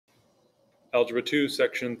Algebra 2,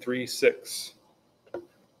 Section 3.6.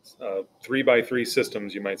 3x3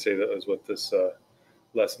 systems, you might say, that is what this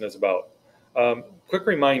lesson is about. Quick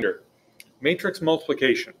reminder, matrix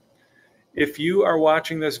multiplication. If you are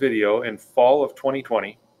watching this video in fall of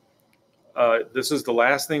 2020, this is the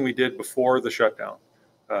last thing we did before the shutdown.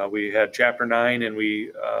 We had chapter 9 and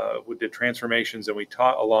we did transformations, and we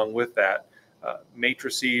taught along with that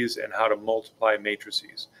matrices and how to multiply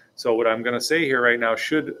matrices. So what I'm going to say here right now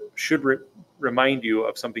should remind you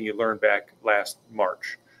of something you learned back last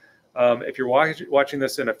March. If you're watching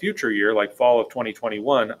this in a future year, like fall of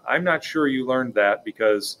 2021, I'm not sure you learned that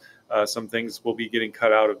because some things will be getting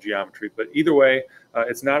cut out of geometry. But either way,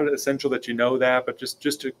 it's not essential that you know that, but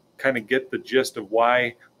just to kind of get the gist of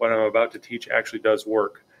why what I'm about to teach actually does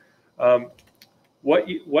work. What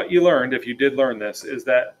you learned, if you did learn this, is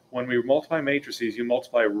that when we multiply matrices, you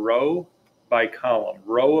multiply row by column,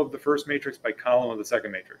 row of the first matrix by column of the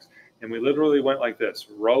second matrix. And we literally went like this: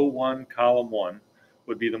 row 1, column 1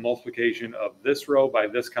 would be the multiplication of this row by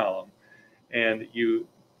this column. And you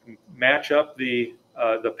match up the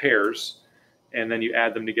pairs, and then you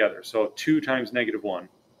add them together. So 2 times -1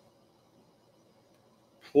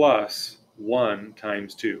 plus 1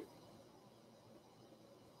 times 2.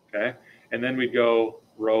 Okay? And then we'd go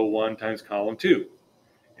row 1 times column 2.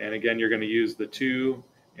 And again, you're going to use the 2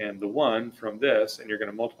 and the 1 from this, and you're going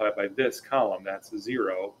to multiply it by this column. That's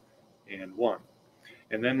 0 and 1.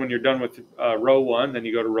 And then when you're done with row 1, then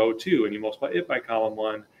you go to row 2, and you multiply it by column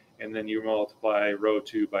 1, and then you multiply row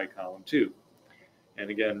 2 by column 2. And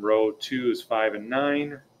again, row 2 is 5 and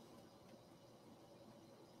 9.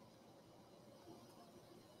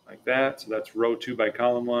 Like that. So that's row 2 by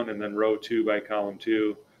column 1, and then row 2 by column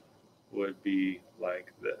 2 would be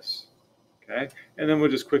like this. Okay? And then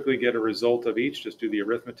we'll just quickly get a result of each. Just do the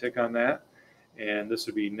arithmetic on that. And this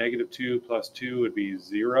would be -2 plus 2 would be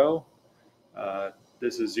 0.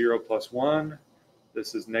 This is 0 plus 1.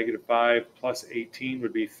 This is -5 plus 18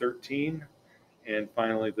 would be 13. And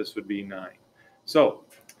finally, this would be 9. So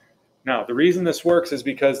now the reason this works is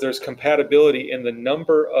because there's compatibility in the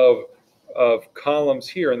number of columns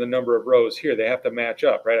here and the number of rows here. They have to match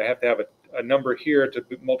up, right? I have to have a number here to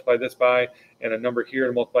multiply this by, and a number here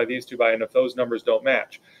to multiply these two by, and if those numbers don't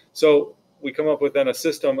match. So we come up with then a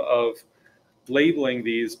system of labeling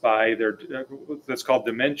these by their, that's called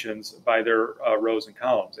dimensions, by their rows and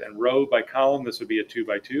columns. And row by column, this would be a 2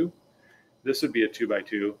 by 2. This would be a 2 by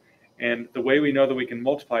 2. And the way we know that we can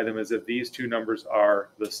multiply them is if these two numbers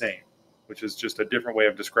are the same, which is just a different way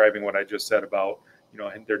of describing what I just said about, you know,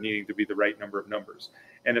 there needing to be the right number of numbers.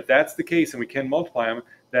 And if that's the case and we can multiply them,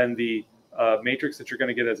 then the matrix that you're going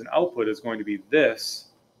to get as an output is going to be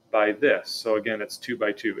this by this. So again, it's 2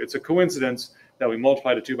 by 2. It's a coincidence that we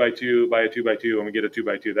multiply a 2 by 2 by a 2 by 2 and we get a 2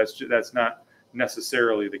 by 2. That's not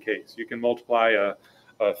necessarily the case. You can multiply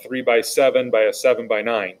a 3 by 7 by a 7 by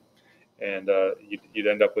 9, and you'd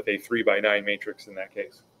end up with a 3 by 9 matrix in that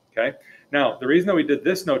case. Okay. Now, the reason that we did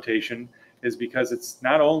this notation is because it's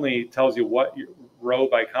not only tells you what row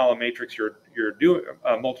by column matrix you're doing,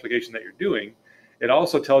 multiplication that you're doing, it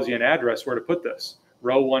also tells you an address where to put this.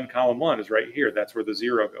 Row 1, column 1 is right here. That's where the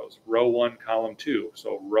 0 goes. Row 1, column 2.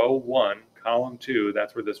 So row 1, column 2,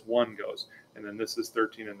 that's where this 1 goes. And then this is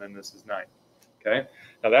 13, and then this is 9. Okay.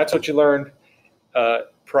 Now that's what you learned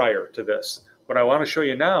prior to this. What I want to show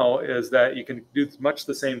you now is that you can do much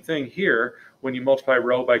the same thing here when you multiply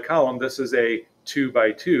row by column. This is a 2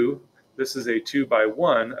 by 2. This is a 2 by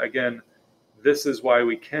 1. Again, this is why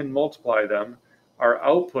we can multiply them. Our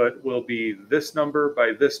output will be this number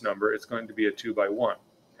by this number. It's going to be a 2 by 1.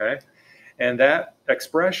 Okay, and that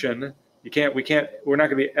expression, we're not going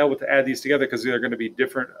to be able to add these together because they're going to be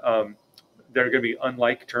different. They're going to be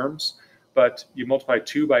unlike terms. But you multiply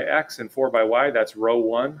 2 by x and 4 by y. That's row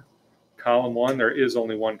 1, column 1. There is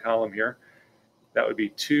only one column here. That would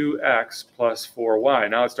be 2x plus 4y.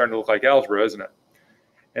 Now it's starting to look like algebra, isn't it?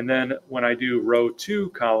 And then when I do row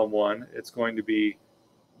 2, column 1, it's going to be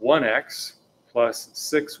 1x plus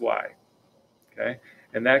 6y. Okay,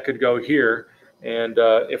 and that could go here. And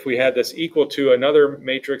if we had this equal to another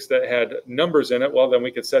matrix that had numbers in it, well, then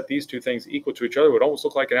we could set these two things equal to each other. It would almost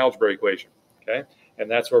look like an algebra equation. Okay, and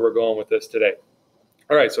that's where we're going with this today.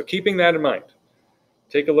 All right, so keeping that in mind,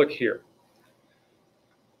 take a look here.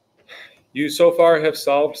 You so far have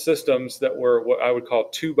solved systems that were what I would call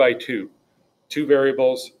 2 by 2, 2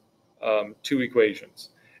 variables, 2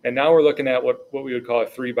 equations. And now we're looking at what we would call a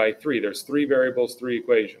 3 by 3. There's 3 variables, 3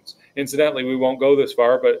 equations. Incidentally, we won't go this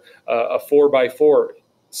far, but a 4 by 4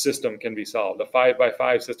 system can be solved. A 5 by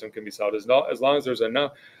 5 system can be solved. As long as there's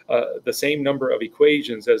enough, the same number of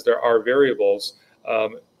equations as there are variables,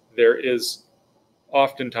 there is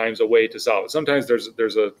oftentimes a way to solve it. Sometimes there's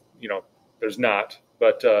a, there's not,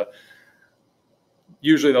 but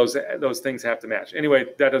usually those things have to match. Anyway,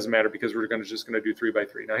 that doesn't matter because we're just going to do 3 by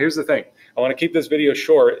 3. Now here's the thing. I want to keep this video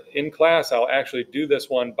short. In class, I'll actually do this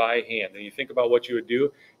one by hand. And you think about what you would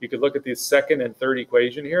do. You could look at the second and third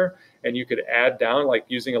equation here, and you could add down like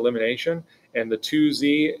using elimination, and the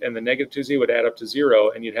 2z and the negative 2z would add up to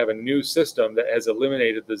 0, and you'd have a new system that has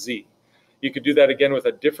eliminated the z. You could do that again with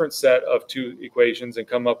a different set of 2 equations and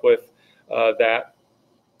come up with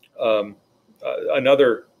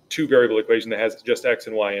another 2 variable equation that has just x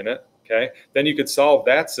and y in it. Okay, then you could solve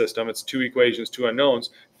that system. It's 2 equations, 2 unknowns,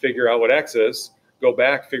 figure out what x is, go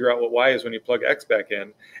back, figure out what y is when you plug x back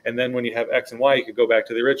in, and then when you have x and y, you could go back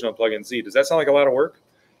to the original and plug in z. Does that sound like a lot of work?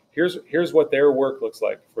 Here's what their work looks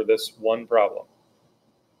like for this one problem.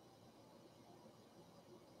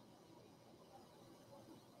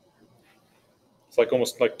 It's like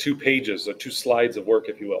almost like 2 pages or 2 slides of work,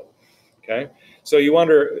 if you will. Okay, so you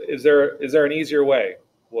wonder, is there an easier way?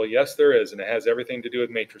 Well, yes, there is, and it has everything to do with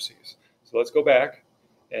matrices. So let's go back,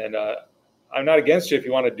 and I'm not against you if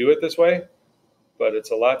you want to do it this way, but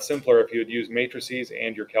it's a lot simpler if you would use matrices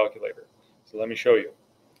and your calculator. So let me show you.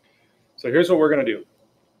 So here's what we're going to do.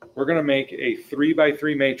 We're going to make a 3 by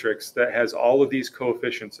 3 matrix that has all of these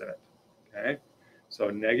coefficients in it. Okay, so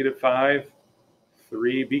 -5,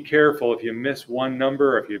 3. Be careful if you miss one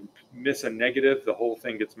number, or if you miss a negative, the whole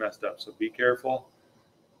thing gets messed up. So be careful.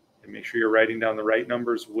 And make sure you're writing down the right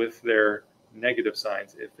numbers with their negative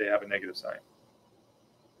signs if they have a negative sign.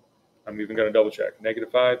 I'm even going to double check.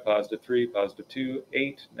 -5, +3, +2,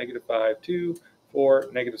 8, -5, 2, 4,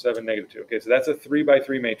 -7, -2. Okay, so that's a 3 by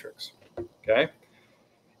 3 matrix. Okay,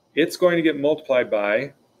 it's going to get multiplied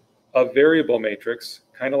by a variable matrix,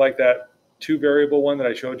 kind of like that 2 variable one that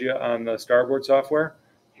I showed you on the Starboard software.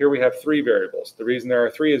 Here we have 3 variables. The reason there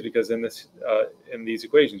are 3 is because in these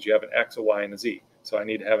equations you have an x, a y, and a z. So I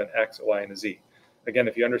need to have an x, a y, and a z. Again,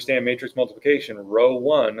 if you understand matrix multiplication, row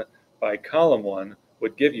 1 by column 1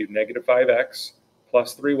 would give you -5x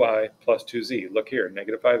plus 3y plus 2z. Look here,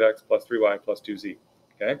 -5x plus 3y plus 2z.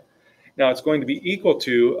 Okay. Now it's going to be equal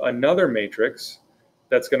to another matrix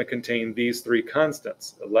that's going to contain these 3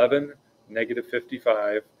 constants: 11,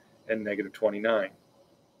 -55, and -29.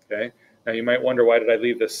 Okay. Now you might wonder, why did I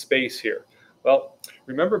leave this space here? Well,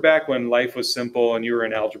 remember back when life was simple and you were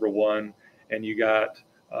in Algebra 1 and you got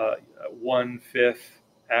 1/5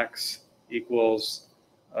 x equals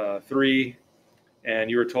 3,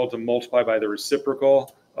 and you were told to multiply by the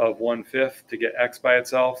reciprocal of 1/5 to get x by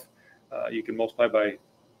itself. You can multiply by,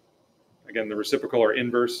 again, the reciprocal or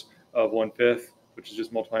inverse of 1/5, which is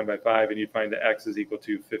just multiplying by 5, and you'd find that x is equal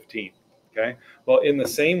to 15. Okay. Well, in the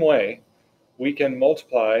same way, we can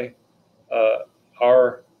multiply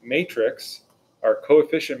our matrix, our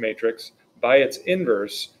coefficient matrix, by its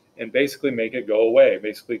inverse and basically make it go away,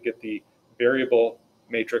 basically get the variable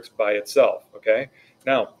matrix by itself. Okay.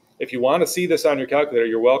 Now, if you want to see this on your calculator,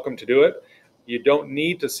 you're welcome to do it. You don't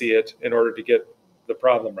need to see it in order to get the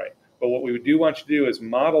problem right. But what we do want you to do is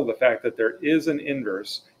model the fact that there is an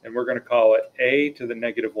inverse, and we're going to call it a to the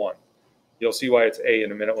 -1. You'll see why it's a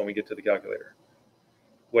in a minute when we get to the calculator.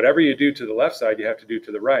 Whatever you do to the left side, you have to do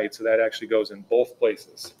to the right, so that actually goes in both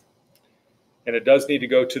places. And it does need to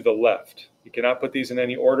go to the left. You cannot put these in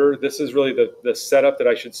any order. This is really the setup that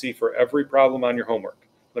I should see for every problem on your homework.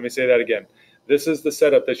 Let me say that again. This is the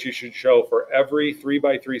setup that you should show for every 3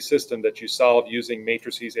 by 3 system that you solve using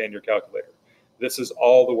matrices and your calculator. This is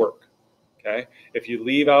all the work. Okay? If you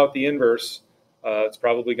leave out the inverse, it's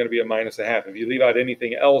probably going to be a -0.5. If you leave out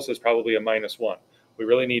anything else, it's probably a -1. We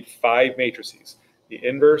really need 5 matrices. The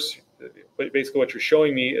inverse, basically what you're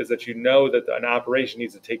showing me is that you know that an operation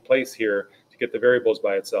needs to take place here to get the variables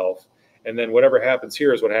by itself. And then whatever happens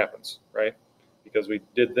here is what happens, right? Because we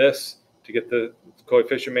did this to get the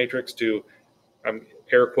coefficient matrix to,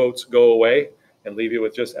 air quotes, go away and leave you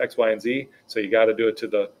with just x, y, and z. So you got to do it to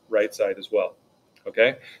the right side as well.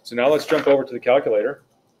 Okay, so now let's jump over to the calculator.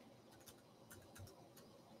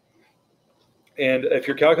 And if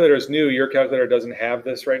your calculator is new, your calculator doesn't have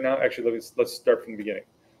this right now. Actually, let's start from the beginning.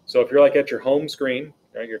 So if you're like at your home screen,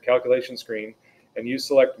 right, your calculation screen, and you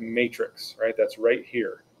select matrix, right, that's right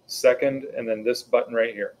here, second, and then this button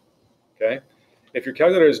right here. Okay. If your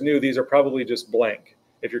calculator is new, these are probably just blank.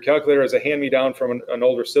 If your calculator is a hand-me-down from an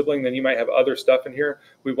older sibling, then you might have other stuff in here.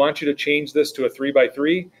 We want you to change this to a 3 by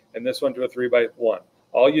 3 and this one to a 3 by 1.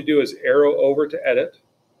 All you do is arrow over to edit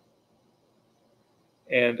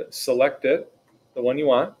and select it, the one you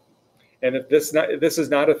want. And if this is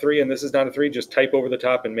not a 3 and this is not a 3, just type over the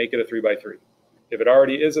top and make it a 3 by 3. If it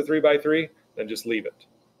already is a 3 by 3, then just leave it.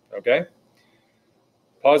 Okay?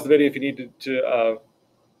 Pause the video if you need to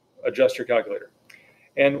adjust your calculator.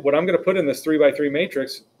 And what I'm going to put in this 3 by 3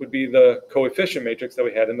 matrix would be the coefficient matrix that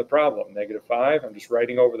we had in the problem. -5, I'm just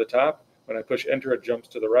writing over the top. When I push enter, it jumps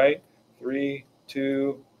to the right. 3,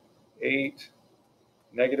 2, 8,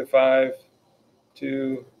 -5,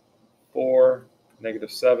 2, 4,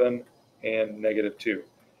 -7, and -2.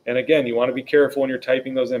 And again, you want to be careful when you're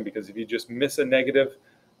typing those in, because if you just miss a negative,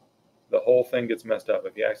 the whole thing gets messed up.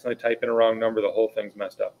 If you accidentally type in a wrong number, the whole thing's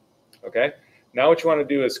messed up. Okay? Now what you want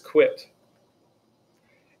to do is quit.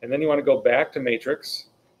 And then you want to go back to matrix,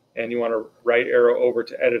 and you want to right arrow over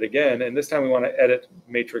to edit again. And this time we want to edit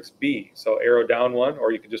matrix B. So arrow down 1,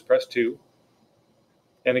 or you can just press 2.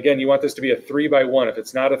 And again, you want this to be a 3 by 1. If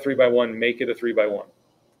it's not a 3 by 1, make it a 3 by 1.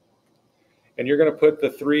 And you're going to put the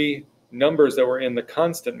 3 numbers that were in the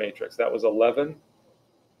constant matrix. That was 11,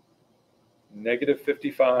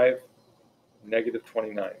 -55,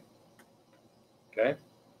 -29. Okay?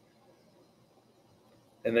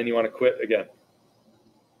 And then you want to quit again.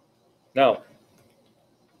 Now,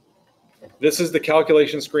 this is the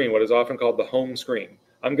calculation screen, what is often called the home screen.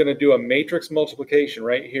 I'm going to do a matrix multiplication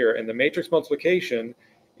right here, and the matrix multiplication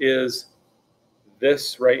is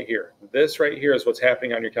this right here. This right here is what's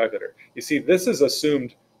happening on your calculator. You see, this is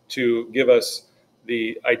assumed to give us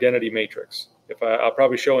the identity matrix. I'll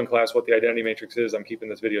probably show in class what the identity matrix is. I'm keeping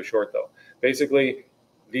this video short though. Basically,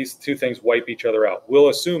 these two things wipe each other out. We'll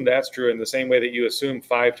assume that's true in the same way that you assume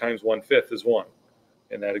 5 times 1/5 is 1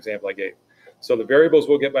 in that example I gave. So the variables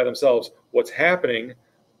will get by themselves. What's happening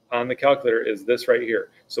on the calculator is this right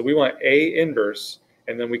here. So we want A inverse,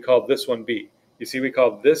 and then we call this one B. You see, we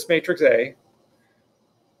call this matrix A,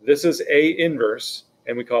 this is A inverse,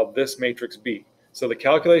 and we call this matrix B. So the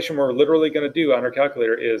calculation we're literally going to do on our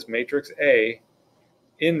calculator is matrix A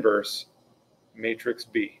inverse matrix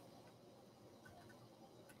B.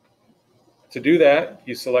 To do that,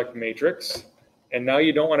 you select matrix, and now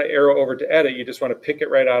you don't want to arrow over to edit, you just want to pick it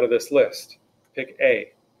right out of this list. Pick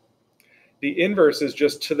A. The inverse is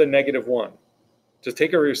just to the -1. To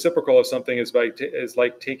take a reciprocal of something is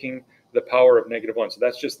like taking the power of -1. So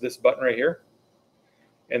that's just this button right here.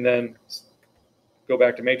 And then go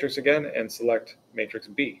back to matrix again and select matrix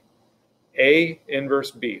B. A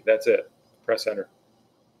inverse B, that's it. Press enter.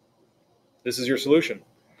 This is your solution.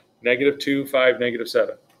 -2, 5,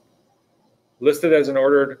 -7. Listed as an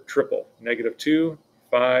ordered triple. -2,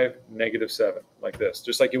 5, -7, like this.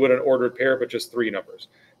 Just like you would an ordered pair, but just 3 numbers.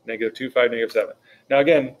 -2, 5, -7. Now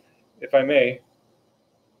again, if I may,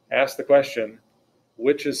 ask the question,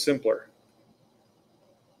 which is simpler?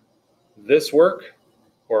 This work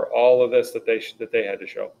or all of this that they had to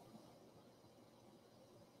show?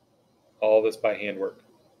 All this by hand work.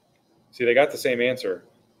 See, they got the same answer.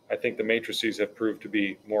 I think the matrices have proved to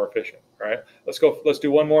be more efficient. All right, let's go. Let's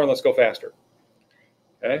do one more and let's go faster.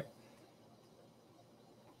 Okay.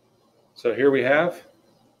 So here we have.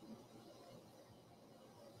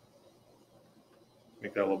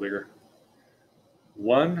 Make that a little bigger.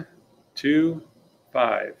 1, 2,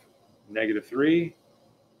 5, -3,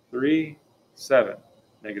 3, 7,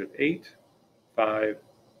 -8, 5,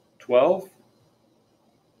 12.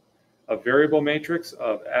 A variable matrix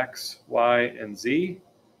of x, y, and z.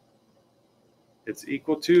 It's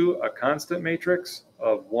equal to a constant matrix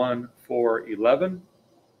of 1, 4, 11.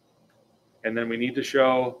 And then we need to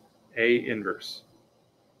show A inverse.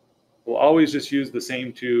 We'll always just use the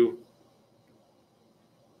same 2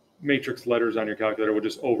 matrix letters on your calculator. We'll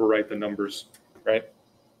just overwrite the numbers, right?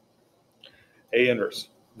 A inverse.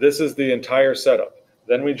 This is the entire setup.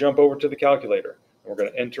 Then we jump over to the calculator, and we're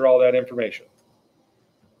going to enter all that information.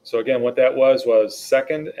 So again, what that was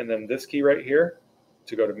second, and then this key right here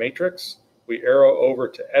to go to matrix. We arrow over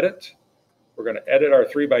to edit. We're going to edit our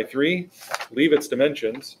 3 by 3, leave its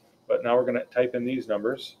dimensions, but now we're going to type in these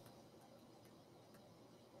numbers.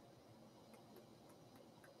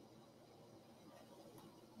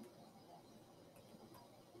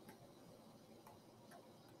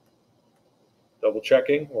 Double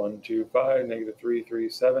checking, 1, 2, 5, -3, 3,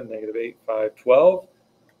 7, -8, 5, 12,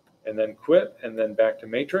 and then quit, and then back to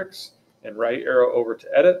matrix, and right arrow over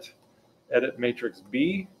to edit, edit matrix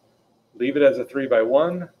B, leave it as a 3 by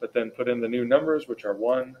 1, but then put in the new numbers, which are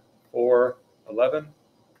 1, 4, 11,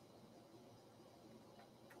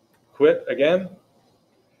 quit again,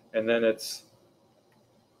 and then it's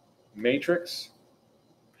matrix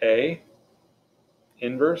A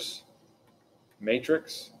inverse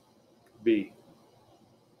matrix B.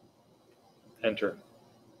 Enter.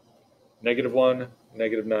 -1,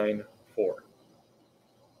 -9, 4.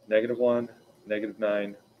 -1,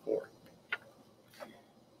 -9, 4.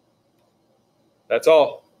 That's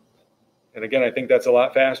all. And again, I think that's a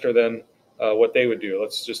lot faster than what they would do.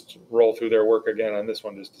 Let's just roll through their work again on this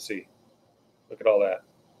one just to see. Look at all that.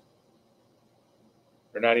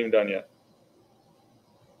 They're not even done yet.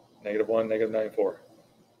 -1, -9, 4.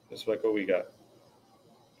 Just like what we got.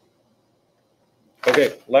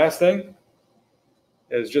 Okay, last thing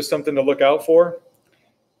is just something to look out for.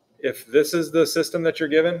 If this is the system that you're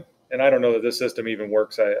given, and I don't know that this system even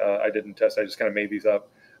works. I didn't test. I just kind of made these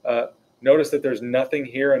up. Notice that there's nothing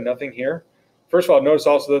here and nothing here. First of all, notice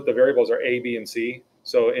also that the variables are A, B, and C.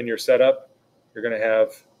 So in your setup, you're going to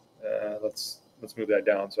have, let's move that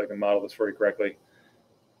down so I can model this for you correctly.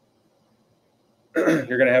 You're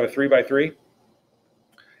going to have a 3 by 3,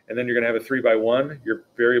 and then you're going to have a 3 by 1. Your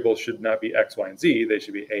variables should not be X, Y, and Z. They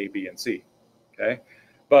should be A, B, and C. Okay.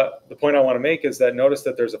 But the point I want to make is that notice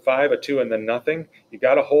that there's a 5, a 2, and then nothing. You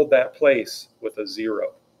got to hold that place with a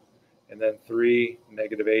 0. And then 3,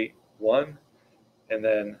 -8, 1, and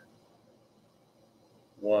then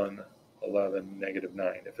 1, 11,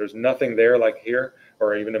 -9. If there's nothing there like here,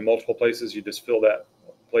 or even in multiple places, you just fill that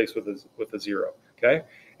place with a 0. Okay?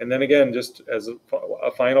 And then again, just as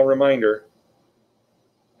a final reminder,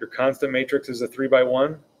 your constant matrix is a 3 by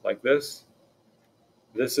 1, like this.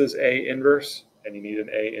 This is A inverse, and you need an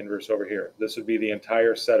A inverse over here. This would be the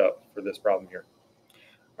entire setup for this problem here.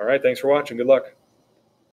 All right, thanks for watching. Good luck.